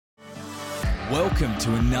Welcome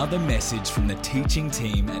to another message from the teaching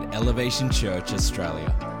team at Elevation Church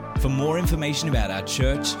Australia. For more information about our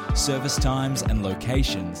church, service times and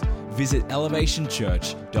locations, visit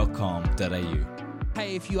elevationchurch.com.au.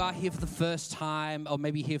 Hey, if you are here for the first time, or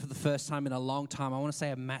maybe here for the first time in a long time, I want to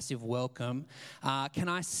say a massive welcome. Can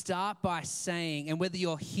I start by saying, and whether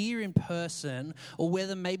you're here in person or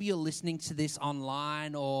whether maybe you're listening to this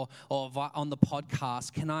online or on the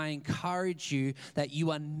podcast, can I encourage you that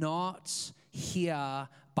you are not here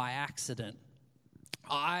by accident?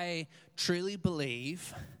 I truly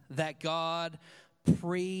believe that God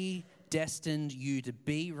predestined you to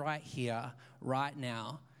be right here, right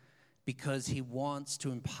now, because he wants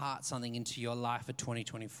to impart something into your life for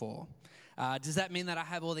 2024. Does that mean that I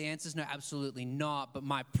have all the answers? No, absolutely not. But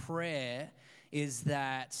my prayer is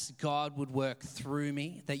that God would work through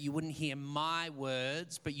me, that you wouldn't hear my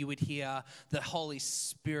words, but you would hear the Holy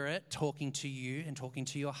Spirit talking to you and talking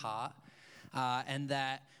to your heart, and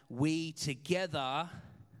that we together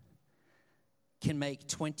can make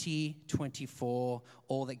 2024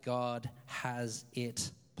 all that God has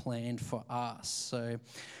it planned for us. So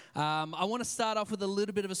I want to start off with a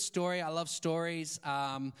little bit of a story. I love stories.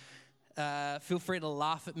 Feel free to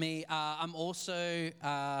laugh at me. I'm also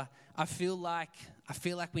I feel like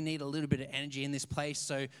we need a little bit of energy in this place.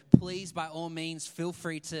 So please, by all means, feel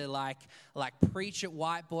free to like preach it,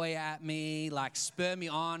 white boy at me, like spur me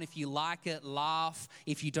on. If you like it, laugh.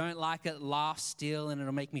 If you don't like it, laugh still, and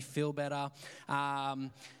it'll make me feel better.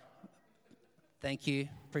 Thank you,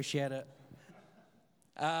 appreciate it.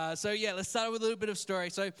 Let's start with a little bit of story.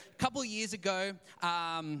 So a couple of years ago,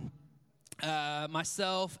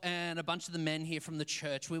 myself and a bunch of the men here from the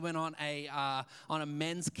church, we went on a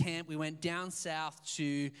men's camp. We went down south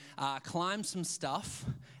to climb some stuff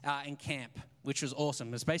and camp, which was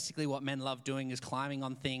awesome. It's basically what men love doing, is climbing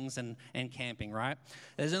on things and camping, right?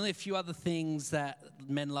 There's only a few other things that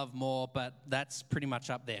men love more, but that's pretty much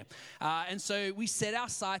up there. And so we set our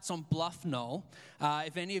sights on Bluff Knoll.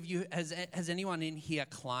 If any of you, has anyone in here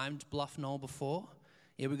climbed Bluff Knoll before?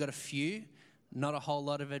 Yeah, we've got a few. Not a whole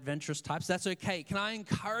lot of adventurous types. That's okay. Can I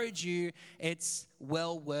encourage you? It's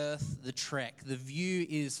well worth the trek. The view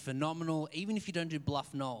is phenomenal. Even if you don't do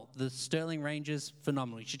Bluff Knoll, the Stirling Range is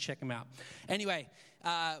phenomenal. You should check them out. Anyway,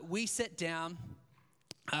 we sat down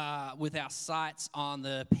with our sights on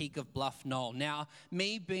the peak of Bluff Knoll. Now,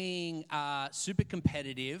 me being super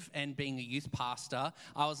competitive and being a youth pastor,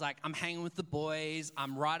 I was like, I'm hanging with the boys.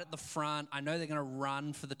 I'm right at the front. I know they're going to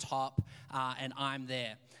run for the top, and I'm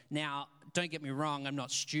there. Now, don't get me wrong, I'm not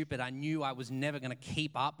stupid. I knew I was never going to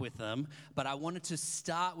keep up with them, but I wanted to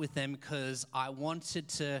start with them because I wanted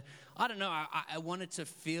to, I wanted to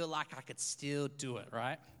feel like I could still do it,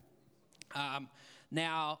 right?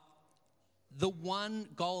 Now, the one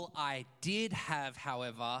goal I did have,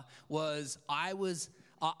 however, was I was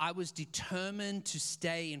determined to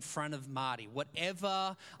stay in front of Marty.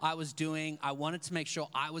 Whatever I was doing, I wanted to make sure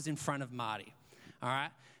I was in front of Marty, all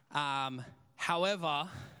right? However,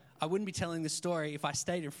 I wouldn't be telling this story if I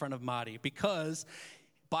stayed in front of Marty, because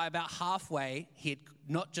by about halfway, he had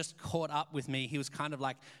not just caught up with me, he was kind of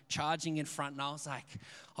like charging in front, and I was like,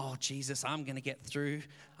 oh, Jesus, I'm going to get through.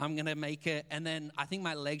 I'm going to make it. And then I think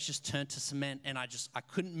my legs just turned to cement, and I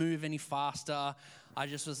couldn't move any faster. I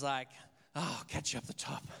just was like, oh, I'll catch you up the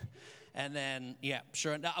top. And then, yeah,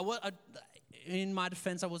 sure. In my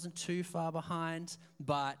defense, I wasn't too far behind,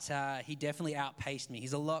 but he definitely outpaced me.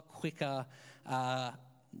 He's a lot quicker,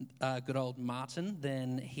 good old Martin,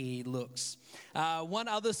 than he looks. One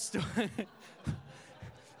other story.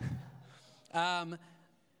 The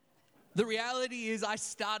reality is I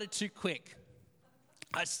started too quick.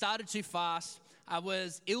 I started too fast. I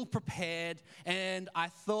was ill-prepared, and I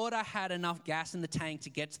thought I had enough gas in the tank to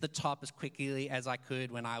get to the top as quickly as I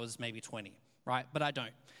could when I was maybe 20, right? But I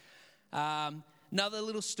don't. Another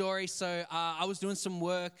little story. So I was doing some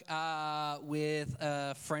work with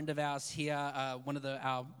a friend of ours here, one of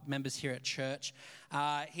our members here at church.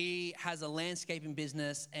 He has a landscaping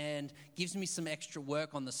business and gives me some extra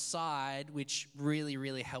work on the side, which really,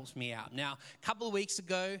 really helps me out. Now, a couple of weeks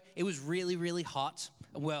ago, it was really, really hot.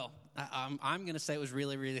 Well, I'm going to say it was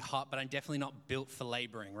really, really hot, but I'm definitely not built for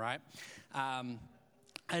laboring, right?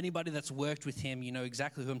 Anybody that's worked with him, you know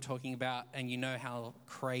exactly who I'm talking about, and you know how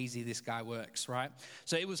crazy this guy works, right?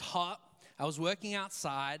 So it was hot. I was working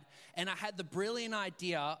outside, and I had the brilliant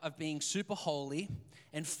idea of being super holy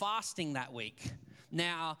and fasting that week.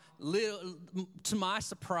 Now, to my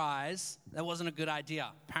surprise, that wasn't a good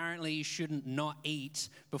idea. Apparently, you shouldn't not eat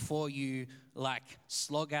before you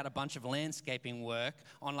slog out a bunch of landscaping work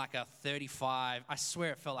on a 35. I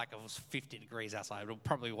swear it felt like it was 50 degrees outside. It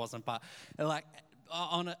probably wasn't, but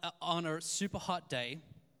on a super hot day.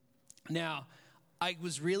 Now, I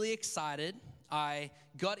was really excited. I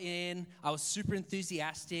got in, I was super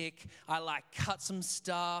enthusiastic. I cut some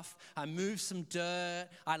stuff, I moved some dirt,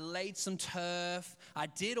 I laid some turf. I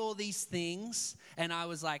did all these things, and I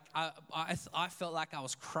was like, I felt like I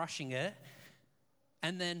was crushing it.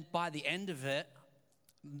 And then by the end of it,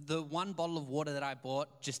 the one bottle of water that I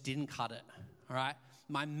bought just didn't cut it, all right?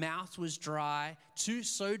 My mouth was dry,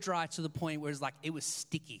 so dry to the point where it was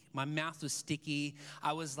sticky. My mouth was sticky.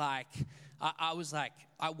 I was like,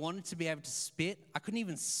 I wanted to be able to spit. I couldn't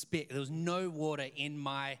even spit. There was no water in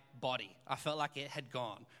my body. I felt like it had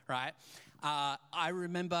gone, right? I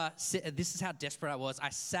remember, this is how desperate I was. I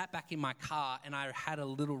sat back in my car and I had a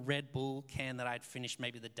little Red Bull can that I'd finished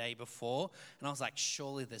maybe the day before. And I was like,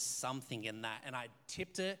 surely there's something in that. And I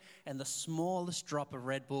tipped it and the smallest drop of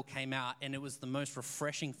Red Bull came out, and it was the most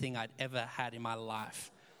refreshing thing I'd ever had in my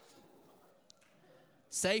life.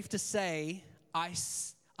 Safe to say, I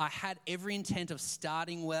had every intent of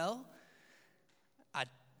starting well.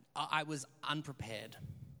 I was unprepared.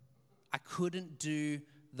 I couldn't do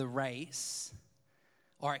the race,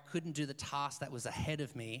 or I couldn't do the task that was ahead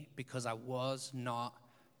of me because I was not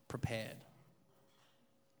prepared.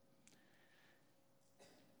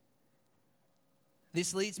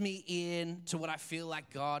 This leads me in to what I feel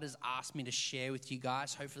like God has asked me to share with you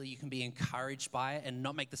guys. Hopefully you can be encouraged by it and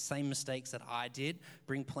not make the same mistakes that I did.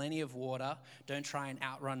 Bring plenty of water. Don't try and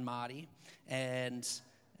outrun Marty. And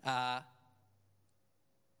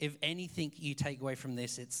if anything you take away from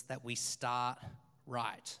this, it's that we start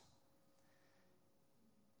right.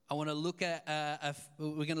 I want to look at,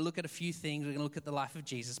 we're going to look at a few things. We're going to look at the life of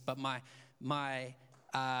Jesus, but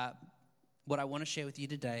what I want to share with you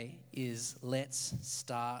today is let's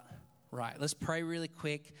start right. Let's pray really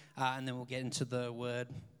quick, and then we'll get into the word.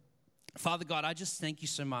 Father God, I just thank you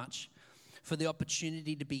so much for the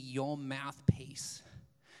opportunity to be your mouthpiece.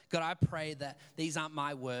 God, I pray that these aren't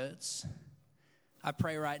my words. I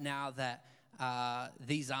pray right now that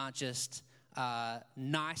these aren't just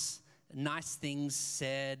nice things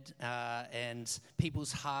said and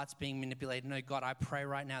people's hearts being manipulated. No, God, I pray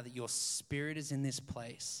right now that your spirit is in this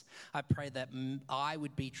place. I pray that I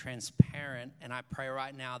would be transparent, and I pray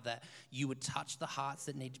right now that you would touch the hearts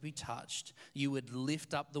that need to be touched. You would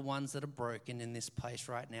lift up the ones that are broken in this place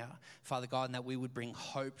right now, Father God, and that we would bring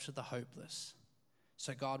hope to the hopeless.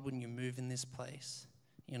 So God, wouldn't you move in this place?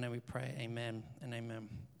 You know, we pray amen and amen.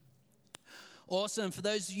 Awesome. For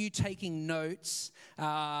those of you taking notes,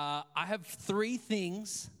 I have 3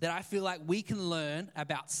 things that I feel like we can learn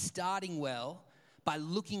about starting well by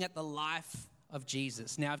looking at the life of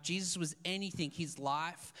Jesus. Now, if Jesus was anything, his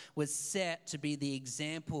life was set to be the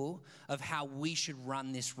example of how we should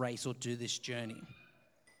run this race or do this journey.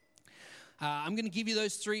 I'm going to give you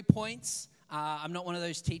those 3 points. I'm not one of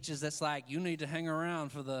those teachers that's like, you need to hang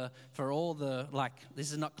around for all the,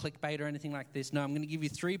 this is not clickbait or anything like this. No, I'm going to give you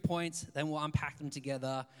 3 points, then we'll unpack them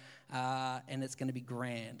together, and it's going to be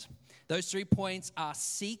grand. Those 3 points are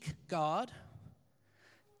seek God,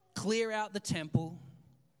 clear out the temple,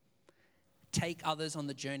 take others on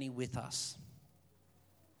the journey with us.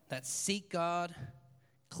 That's seek God,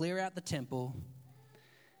 clear out the temple,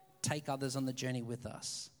 take others on the journey with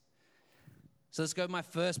us. So let's go to my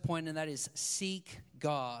first point, and that is seek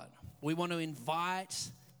God. We want to invite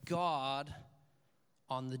God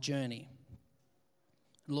on the journey.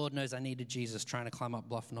 Lord knows I needed Jesus trying to climb up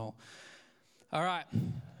Bluff Knoll. All right,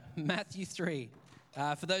 Matthew 3.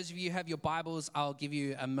 For those of you who have your Bibles, I'll give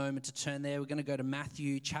you a moment to turn there. We're going to go to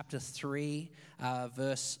Matthew chapter 3,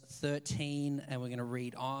 verse 13, and we're going to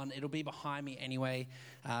read on. It'll be behind me anyway,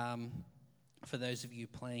 for those of you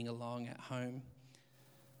playing along at home.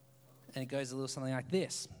 And it goes a little something like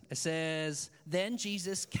this. It says, then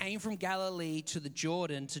Jesus came from Galilee to the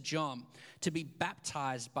Jordan to John to be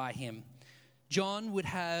baptized by him. John would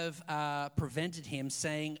have prevented him,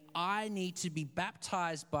 saying, I need to be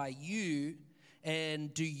baptized by you,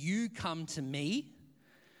 and do you come to me?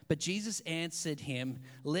 But Jesus answered him,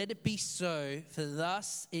 let it be so, for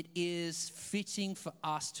thus it is fitting for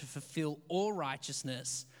us to fulfill all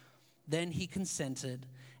righteousness. Then he consented.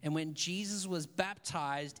 And when Jesus was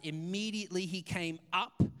baptized, immediately he came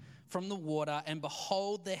up from the water, and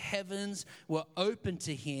behold, the heavens were opened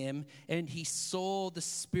to him, and he saw the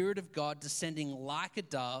Spirit of God descending like a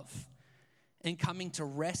dove and coming to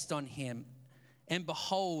rest on him. And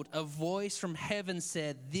behold, a voice from heaven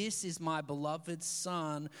said, this is my beloved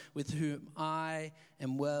Son, with whom I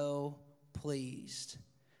am well pleased.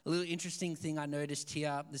 A little interesting thing I noticed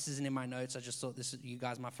here, this isn't in my notes, I just thought you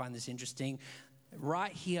guys might find this interesting.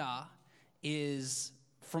 Right here is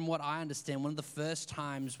from what I understand, one of the first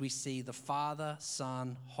times we see the Father,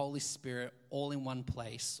 Son, Holy Spirit all in one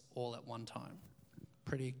place, all at one time.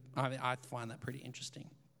 I find that pretty interesting.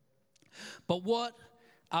 But what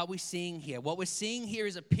are we seeing here? What we're seeing here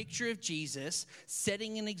is a picture of Jesus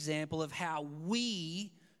setting an example of how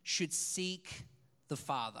we should seek the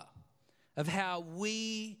Father, of how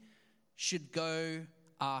we should go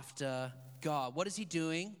after God. What is he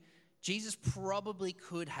doing? Jesus probably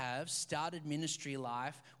could have started ministry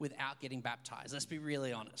life without getting baptized. Let's be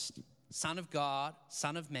really honest. Son of God,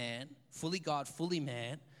 Son of man, fully God, fully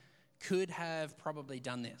man, could have probably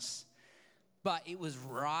done this. But it was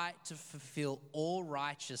right to fulfill all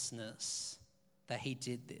righteousness that he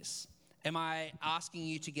did this. Am I asking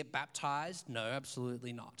you to get baptized? No,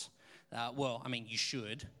 absolutely not. You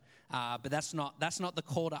should, but that's not the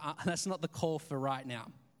call that's not the call for right now.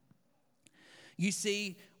 You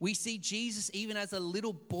see, we see Jesus even as a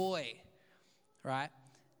little boy, right?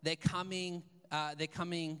 They're coming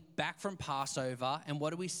back from Passover, and what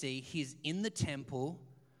do we see? He's in the temple,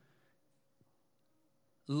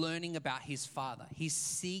 learning about his Father. He's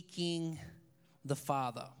seeking the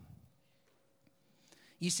Father.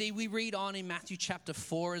 You see, we read on in Matthew chapter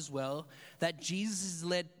 4 as well that Jesus is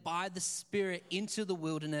led by the Spirit into the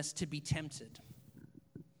wilderness to be tempted.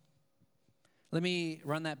 Let me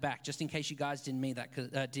run that back just in case you guys didn't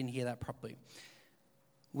hear that properly.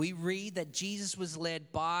 We read that Jesus was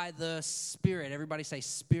led by the Spirit. Everybody say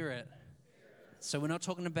Spirit. So we're not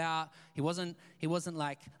talking about, he wasn't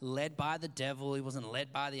like led by the devil. He wasn't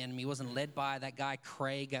led by the enemy. He wasn't led by that guy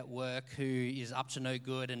Craig at work who is up to no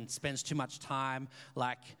good and spends too much time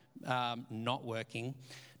not working.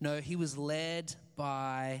 No, he was led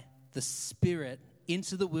by the Spirit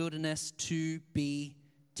into the wilderness to be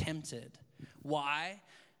tempted. Why?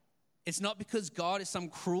 It's not because God is some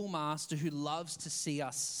cruel master who loves to see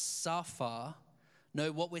us suffer.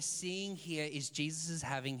 No, what we're seeing here is Jesus is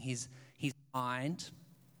having his mind.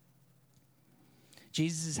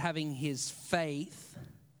 Jesus is having his faith.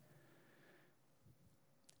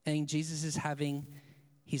 And Jesus is having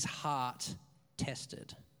his heart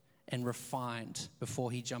tested and refined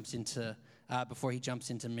before he jumps into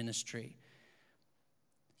ministry.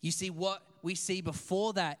 You see, what we see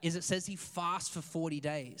before that is it says he fasts for 40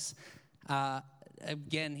 days.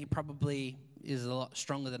 Again, he probably is a lot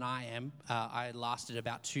stronger than I am. I lasted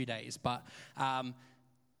about 2 days. But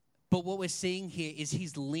what we're seeing here is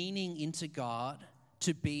he's leaning into God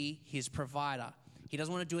to be his provider. He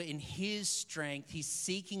doesn't want to do it in his strength. He's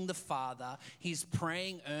seeking the Father. He's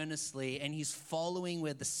praying earnestly, and he's following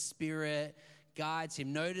where the Spirit guides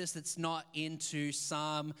him. Notice it's not into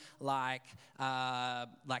some like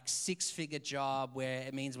six-figure job where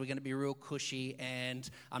it means we're going to be real cushy and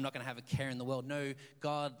I'm not going to have a care in the world. No,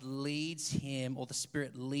 God leads him, or the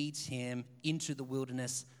Spirit leads him into the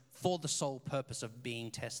wilderness for the sole purpose of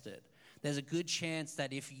being tested. There's a good chance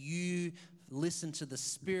that if you listen to the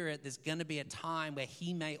Spirit, there's going to be a time where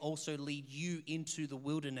he may also lead you into the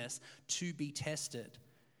wilderness to be tested.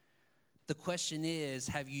 The question is,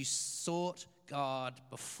 have you sought God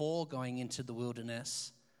before going into the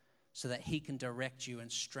wilderness so that he can direct you and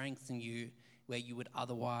strengthen you where you would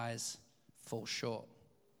otherwise fall short?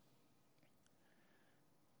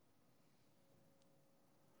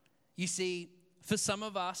 You see, for some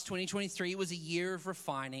of us, 2023 was a year of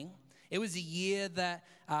refining. It was a year that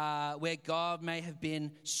where God may have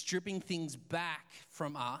been stripping things back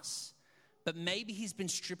from us, but maybe he's been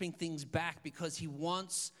stripping things back because he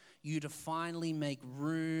wants you to finally make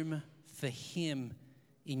room for him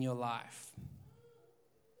in your life.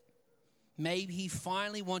 Maybe he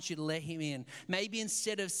finally wants you to let him in. Maybe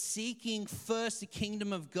instead of seeking first the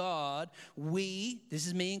kingdom of God, we, this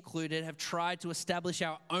is me included, have tried to establish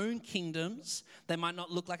our own kingdoms. They might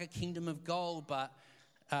not look like a kingdom of gold, but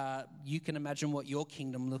you can imagine what your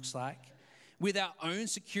kingdom looks like. With our own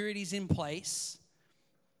securities in place,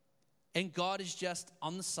 and God is just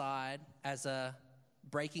on the side as a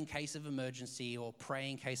break in case of emergency or pray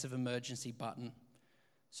in case of emergency button,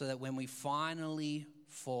 so that when we finally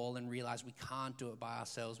fall and realize we can't do it by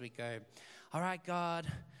ourselves, we go, all right, God,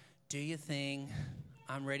 do your thing.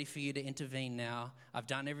 I'm ready for you to intervene now. I've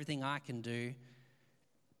done everything I can do.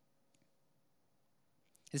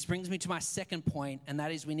 This brings me to my second point, and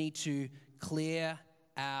that is we need to clear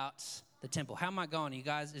out the temple. How am I going? You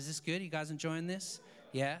guys, is this good? You guys enjoying this?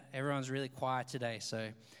 Yeah? Everyone's really quiet today, so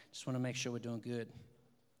just want to make sure we're doing good.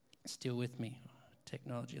 Still with me.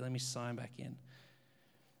 Technology. Let me sign back in.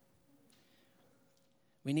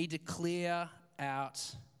 We need to clear out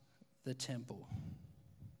the temple.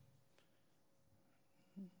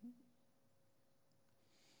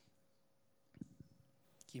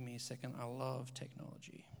 Give me a second. I love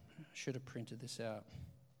technology. I should have printed this out.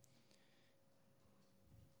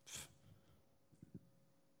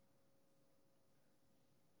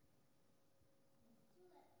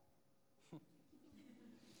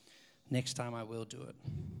 Next time I will do it.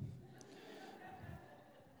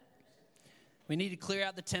 We need to clear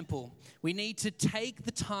out the temple. We need to take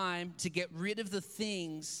the time to get rid of the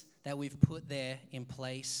things that we've put there in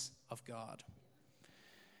place of God.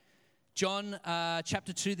 John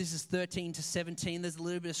chapter 2, this is 13 to 17. There's a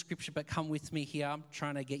little bit of scripture, but come with me here. I'm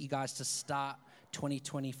trying to get you guys to start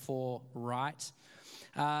 2024 right.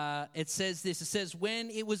 It says this. It says, when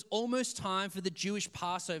it was almost time for the Jewish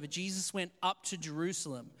Passover, Jesus went up to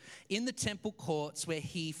Jerusalem. In the temple courts where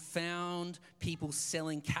he found people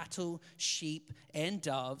selling cattle, sheep, and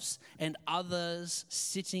doves, and others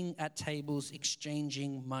sitting at tables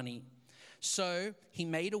exchanging money. So he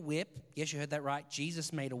made a whip. Yes, you heard that right.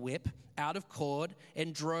 Jesus made a whip out of cord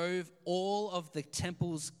and drove all from the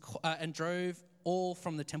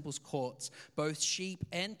temple's courts, both sheep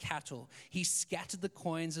and cattle. He scattered the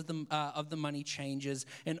coins of the money changers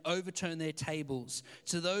and overturned their tables.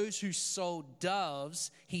 To those who sold doves,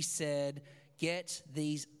 he said, "Get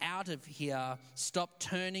these out of here. Stop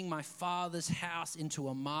turning my Father's house into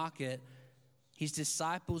a market." His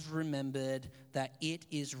disciples remembered that it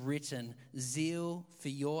is written, "Zeal for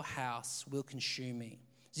your house will consume me."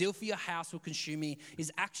 Zeal for your house will consume me is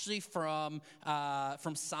actually from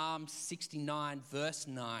Psalm 69, verse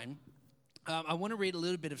 9. I want to read a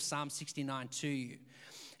little bit of Psalm 69 to you.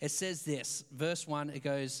 It says this, verse 1, it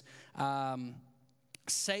goes,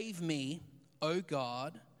 "Save me, O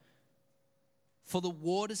God, for the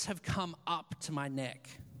waters have come up to my neck.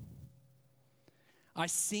 I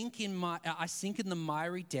sink in the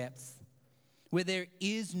miry depth where there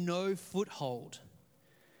is no foothold.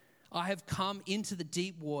 I have come into the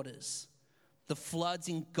deep waters. The floods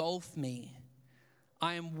engulf me.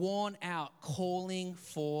 I am worn out calling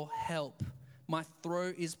for help. My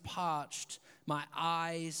throat is parched. My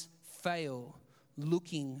eyes fail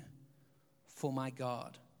looking for my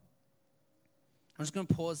God." I'm just going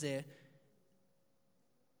to pause there.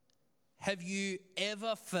 Have you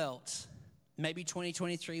ever felt, maybe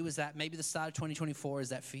 2023 was that, maybe the start of 2024 is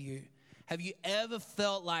that for you? Have you ever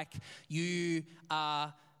felt like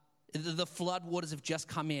the flood waters have just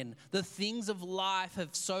come in? The things of life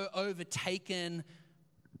have so overtaken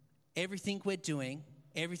everything we're doing,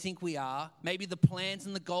 everything we are, maybe the plans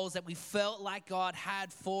and the goals that we felt like God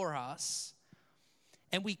had for us.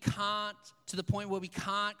 And we can't, to the point where we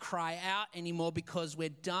can't cry out anymore because we're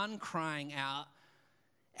done crying out.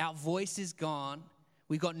 Our voice is gone.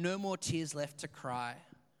 We've got no more tears left to cry.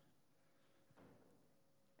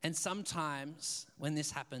 And sometimes when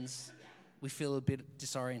this happens, we feel a bit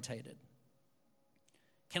disorientated.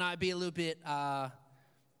 Can I be a little bit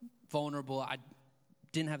vulnerable? I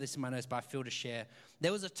didn't have this in my notes, but I feel to share.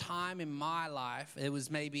 There was a time in my life, it was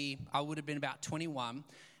maybe, I would have been about 21,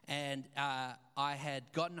 and I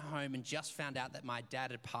had gotten home and just found out that my dad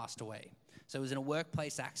had passed away. So it was in a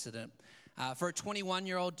workplace accident. For a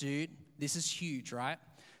 21-year-old dude, this is huge, right?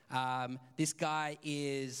 This guy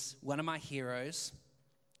is one of my heroes.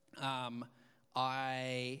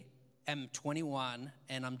 I am 21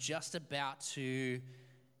 and I'm just about to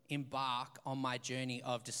embark on my journey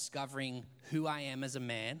of discovering who I am as a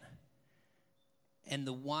man. And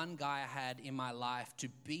the one guy I had in my life to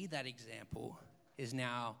be that example is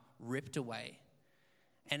now ripped away.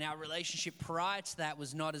 And our relationship prior to that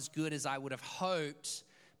was not as good as I would have hoped,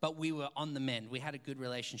 but we were on the mend. We had a good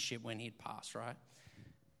relationship when he'd passed, right?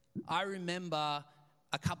 I remember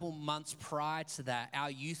a couple months prior to that,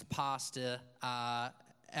 our youth pastor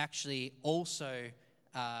actually also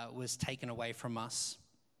was taken away from us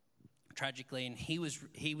tragically, and he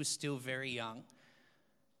was still very young.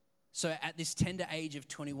 So at this tender age of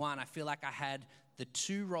 21, I feel like I had the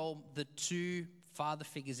two father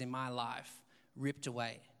figures in my life ripped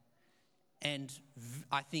away, and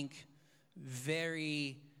I think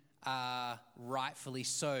very rightfully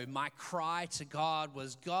so. My cry to God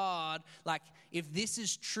was, God, like, if this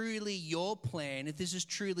is truly your plan, if this is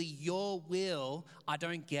truly your will, I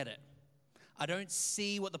don't get it. I don't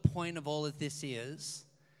see what the point of all of this is.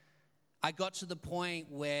 I got to the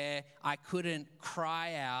point where I couldn't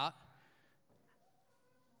cry out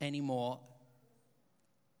anymore,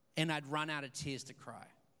 and I'd run out of tears to cry.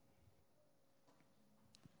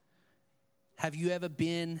 Have you ever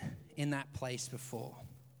been in that place before?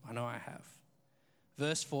 I know I have.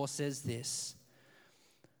 Verse 4 says this: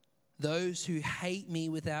 "Those who hate me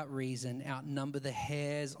without reason outnumber the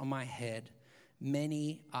hairs on my head.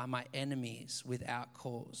 Many are my enemies without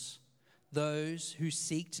cause. those who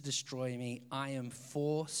seek to destroy me, I am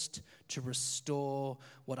forced to restore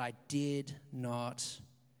what I did not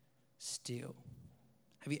steal.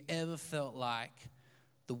 Have you ever felt like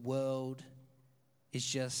the world is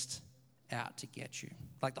just out to get you?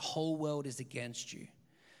 Like the whole world is against you.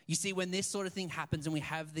 You see, when this sort of thing happens and we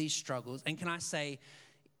have these struggles, and can I say,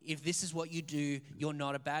 if this is what you do, you're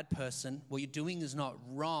not a bad person. What you're doing is not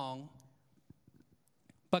wrong.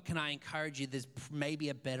 But can I encourage you, there's maybe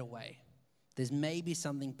a better way. There's maybe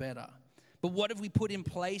something better. But what have we put in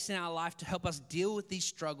place in our life to help us deal with these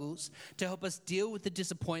struggles, to help us deal with the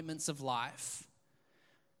disappointments of life?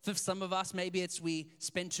 For some of us, maybe it's we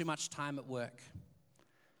spend too much time at work.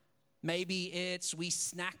 Maybe it's we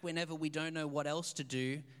snack whenever we don't know what else to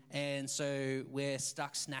do, and so we're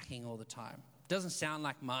stuck snacking all the time. Doesn't sound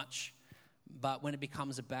like much, but when it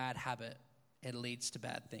becomes a bad habit, it leads to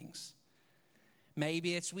bad things.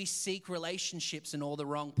 Maybe it's we seek relationships in all the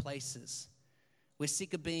wrong places. We're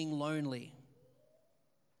sick of being lonely.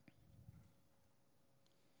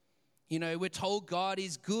 You know, we're told God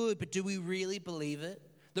is good, but do we really believe it?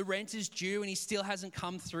 The rent is due and he still hasn't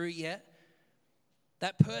come through yet.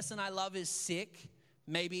 That person I love is sick,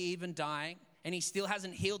 maybe even dying, and he still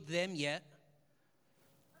hasn't healed them yet.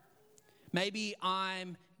 Maybe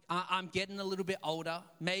I'm getting a little bit older.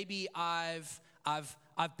 Maybe I've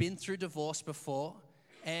been through divorce before,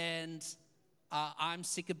 and I'm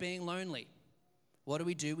sick of being lonely. What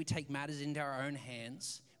do? We take matters into our own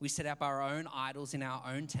hands. We set up our own idols in our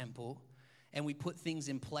own temple, and we put things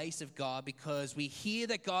in place of God because we hear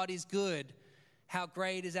that God is good. How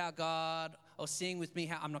great is our God? Or sing with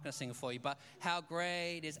me, I'm not going to sing it for you, but how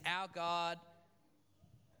great is our God?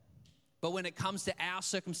 But when it comes to our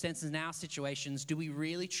circumstances and our situations, do we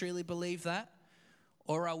really truly believe that?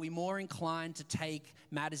 Or are we more inclined to take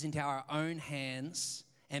matters into our own hands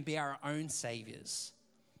and be our own saviors?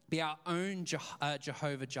 Be our own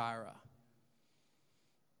Jehovah Jireh?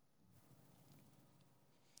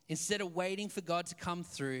 Instead of waiting for God to come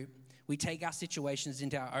through, we take our situations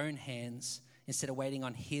into our own hands instead of waiting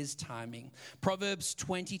on his timing. Proverbs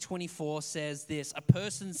 20:24 says this: a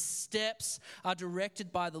person's steps are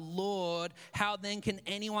directed by the Lord. How then can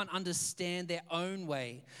anyone understand their own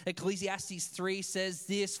way? Ecclesiastes 3 says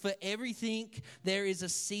this: for everything there is a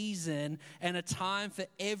season and a time for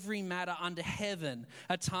every matter under heaven.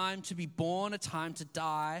 A time to be born, a time to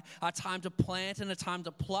die, a time to plant and a time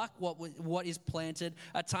to pluck what is planted,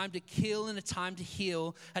 a time to kill and a time to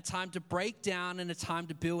heal, a time to break down and a time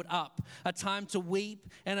to build up, a time to weep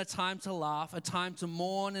and a time to laugh, a time to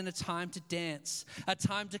mourn and a time to dance, a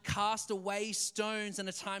time to cast away stones and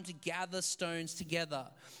a time to gather stones together,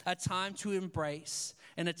 a time to embrace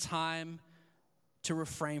and a time to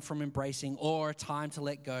refrain from embracing, or a time to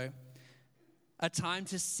let go, a time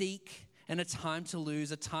to seek and a time to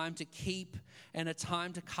lose, a time to keep and a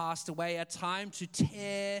time to cast away, a time to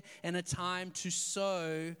tear and a time to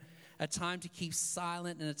sow, a time to keep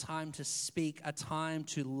silent and a time to speak, a time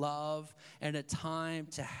to love and a time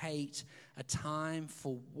to hate, a time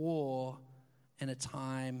for war and a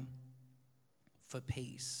time for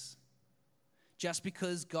peace. Just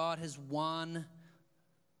because God has won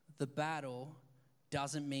the battle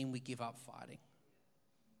doesn't mean we give up fighting.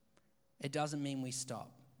 It doesn't mean we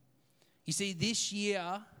stop. You see, this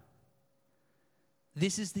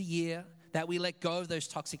is the year that we let go of those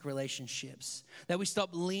toxic relationships, that we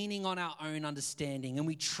stop leaning on our own understanding and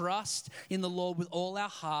we trust in the Lord with all our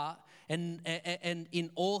heart and in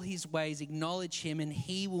all his ways acknowledge him, and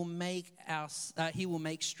he will make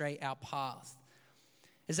straight our path.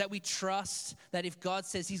 Is that we trust that if God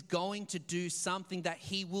says he's going to do something, that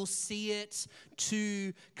he will see it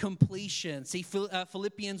to completion. See,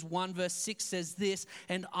 Philippians 1 verse 6 says this: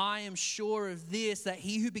 and I am sure of this, that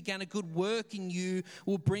he who began a good work in you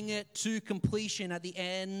will bring it to completion at the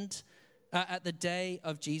end, at the day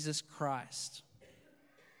of Jesus Christ.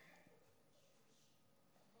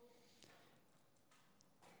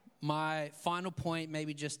 My final point,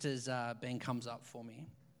 maybe just as Ben comes up for me.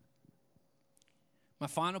 My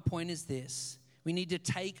final point is this: we need to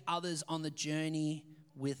take others on the journey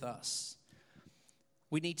with us.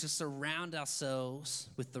 We need to surround ourselves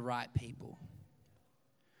with the right people.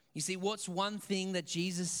 You see, what's one thing that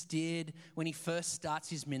Jesus did when he first starts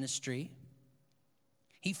his ministry?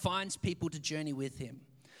 He finds people to journey with him.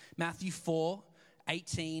 Matthew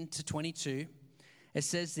 4:18-22. It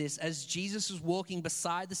says this: as Jesus was walking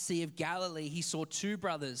beside the Sea of Galilee, he saw two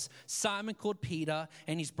brothers, Simon called Peter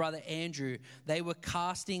and his brother Andrew. They were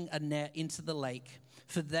casting a net into the lake,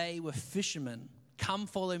 for they were fishermen. Come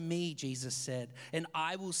follow me, Jesus said, and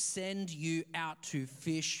I will send you out to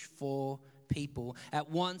fish for people.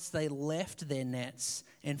 At once they left their nets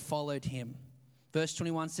and followed him. Verse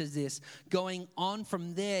 21 says this, going on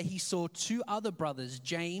from there, he saw two other brothers,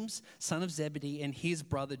 James, son of Zebedee, and his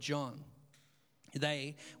brother John.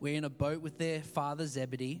 They were in a boat with their father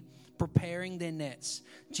Zebedee, preparing their nets.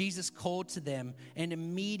 Jesus called to them, and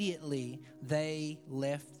immediately they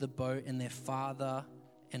left the boat and their father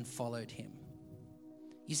and followed him.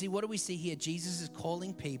 You see, what do we see here? Jesus is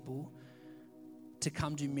calling people to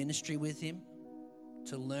come do ministry with him,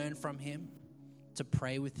 to learn from him, to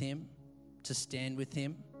pray with him, to stand with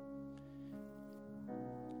him.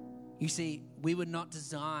 You see, we were not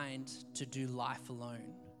designed to do life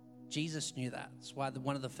alone. Jesus knew that. That's why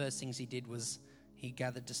one of the first things he did was he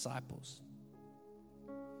gathered disciples.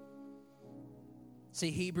 See,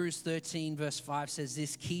 Hebrews 13 verse 5 says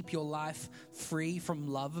this, keep your life free from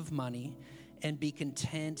love of money and be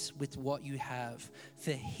content with what you have.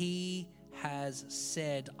 For he has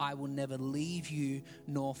said, I will never leave you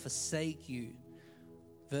nor forsake you.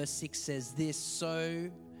 Verse 6 says this, so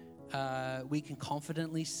we can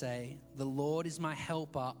confidently say, the Lord is my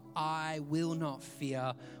helper, I will not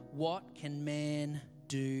fear. What can man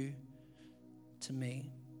do to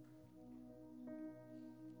me?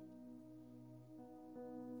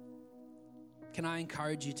 Can I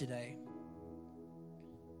encourage you today?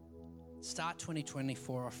 Start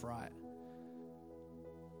 2024 off right.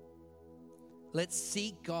 Let's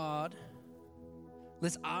seek God.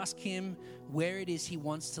 Let's ask him where it is he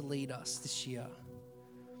wants to lead us this year.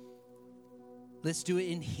 Let's do it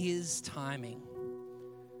in his timing.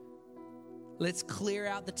 Let's clear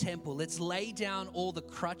out the temple. Let's lay down all the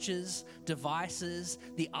crutches, devices,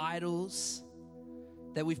 the idols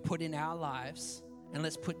that we've put in our lives, and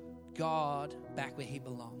let's put God back where he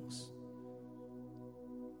belongs.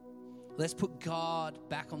 Let's put God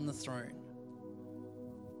back on the throne.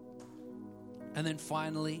 And then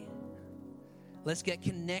finally, let's get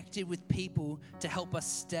connected with people to help us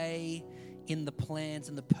stay in the plans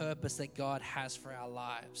and the purpose that God has for our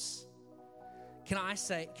lives. Can I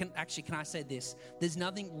say this? There's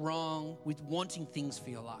nothing wrong with wanting things for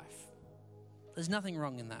your life. There's nothing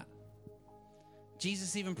wrong in that.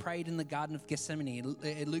 Jesus even prayed in the Garden of Gethsemane.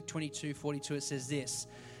 In Luke 22:42, it says this,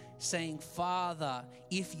 saying, Father,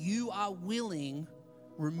 if you are willing,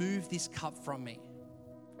 remove this cup from me.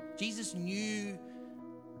 Jesus knew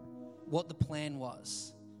what the plan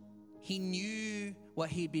was. He knew what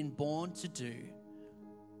he'd been born to do.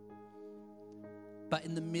 But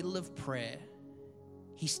in the middle of prayer,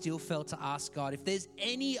 he still felt to ask God, if there's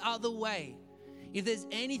any other way, if there's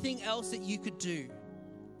anything else that you could do,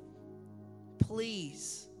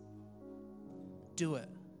 please do it.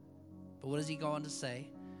 But what does he go on to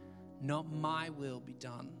say? Not my will be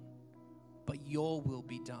done, but your will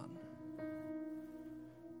be done.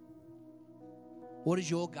 What does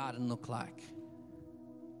your garden look like?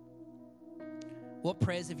 What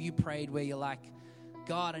prayers have you prayed where you're like,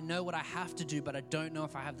 God, I know what I have to do, but I don't know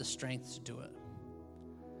if I have the strength to do it.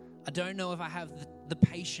 I don't know if I have the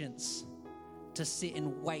patience to sit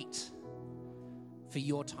and wait for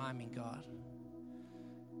your timing, God.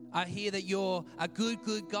 I hear that you're a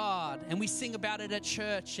good God, and we sing about it at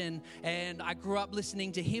church, and I grew up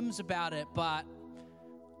listening to hymns about it, but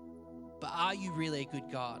are you really a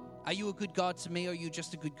good God? Are you a good God to me, or are you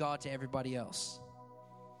just a good God to everybody else?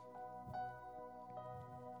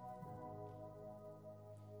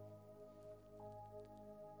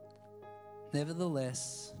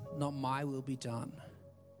 Nevertheless, not my will be done,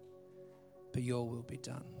 but your will be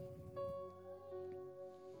done.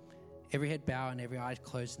 Every head bowed and every eye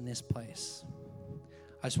closed in this place.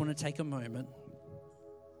 I just want to take a moment.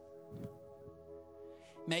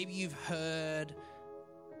 Maybe you've heard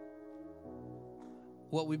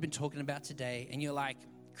what we've been talking about today, and you're like,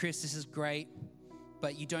 Chris, this is great,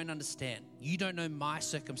 but you don't understand. You don't know my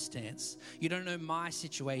circumstance. You don't know my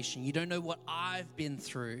situation. You don't know what I've been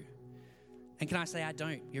through. And can I say, I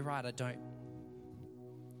don't? You're right, I don't.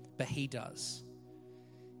 But he does.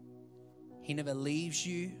 He never leaves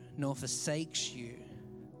you nor forsakes you.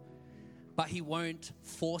 But he won't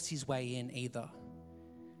force his way in either.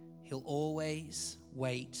 He'll always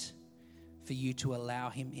wait for you to allow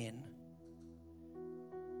him in.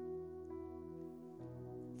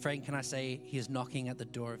 Friend, can I say he is knocking at the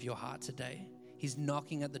door of your heart today? He's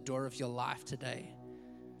knocking at the door of your life today.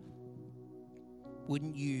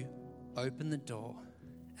 Wouldn't you open the door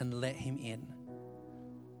and let him in?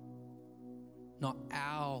 Not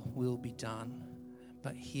our will be done,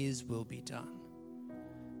 but his will be done.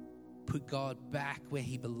 Put God back where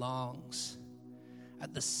he belongs,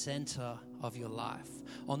 at the center of your life,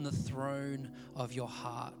 on the throne of your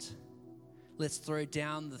heart. Let's throw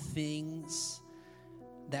down the things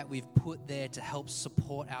that we've put there to help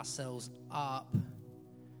support ourselves up,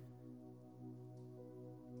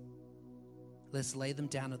 let's lay them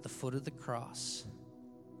down at the foot of the cross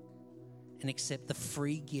and accept the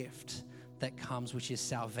free gift that comes, which is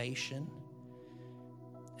salvation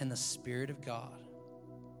and the Spirit of God.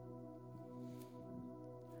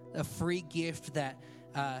 A free gift that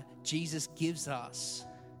Jesus gives us.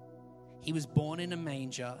 He was born in a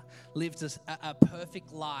manger, lived a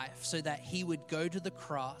perfect life so that he would go to the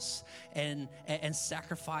cross and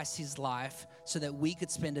sacrifice his life so that we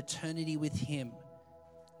could spend eternity with him,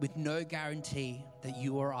 with no guarantee that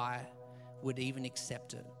you or I would even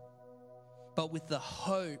accept it, but with the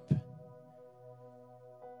hope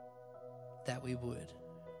that we would.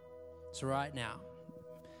 So right now,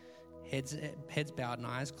 heads bowed and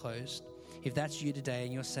eyes closed. If that's you today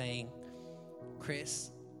and you're saying,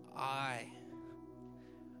 Chris, I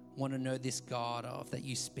want to know this God that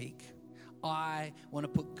you speak. I want to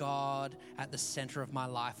put God at the center of my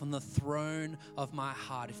life, on the throne of my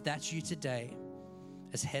heart. If that's you today,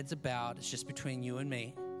 as heads are bowed, it's just between you and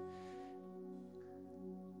me.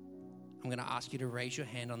 I'm going to ask you to raise your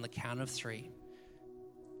hand on the count of 3.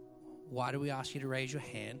 Why do we ask you to raise your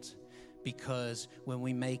hand? Because when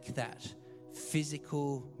we make that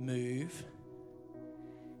physical move,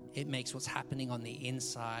 it makes what's happening on the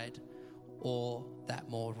inside all that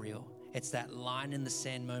more real. It's that line in the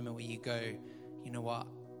sand moment where you go, you know what?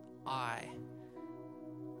 I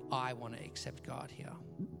want to accept God here.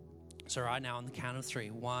 So right now on the count of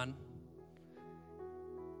 3, 1,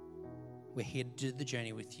 we're here to do the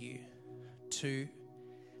journey with you. 2,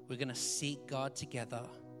 we're going to seek God together.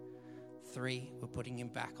 3, we're putting him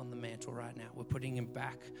back on the mantle right now. We're putting him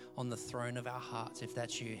back on the throne of our hearts. If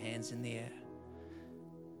that's you, hands in the air.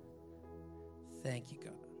 Thank you,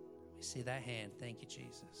 God. We see that hand. Thank you,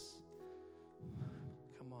 Jesus.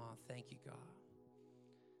 Come on. Thank you, God.